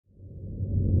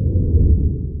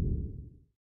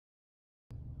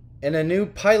In a new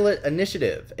pilot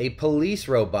initiative, a police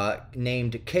robot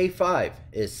named K5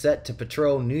 is set to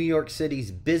patrol New York City's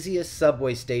busiest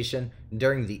subway station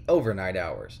during the overnight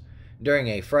hours. During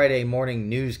a Friday morning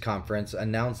news conference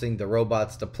announcing the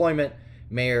robot's deployment,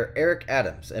 Mayor Eric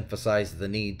Adams emphasized the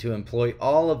need to employ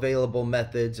all available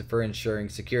methods for ensuring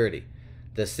security.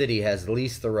 The city has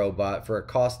leased the robot for a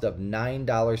cost of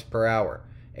 $9 per hour,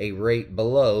 a rate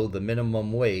below the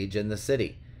minimum wage in the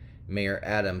city. Mayor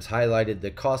Adams highlighted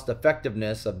the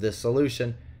cost-effectiveness of this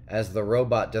solution as the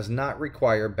robot does not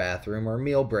require bathroom or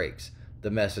meal breaks, the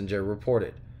messenger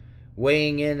reported.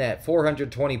 Weighing in at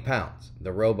 420 pounds,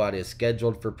 the robot is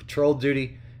scheduled for patrol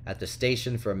duty at the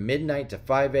station from midnight to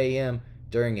 5 a.m.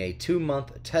 during a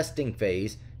 2-month testing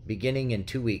phase beginning in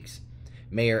 2 weeks.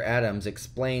 Mayor Adams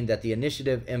explained that the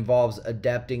initiative involves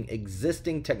adapting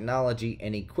existing technology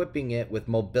and equipping it with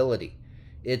mobility.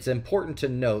 It's important to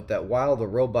note that while the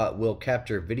robot will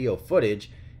capture video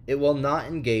footage, it will not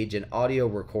engage in audio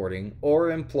recording or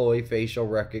employ facial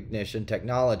recognition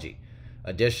technology.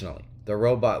 Additionally, the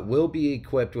robot will be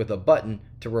equipped with a button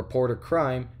to report a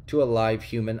crime to a live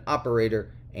human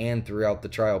operator, and throughout the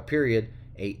trial period,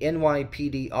 a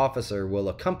NYPD officer will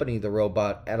accompany the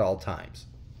robot at all times.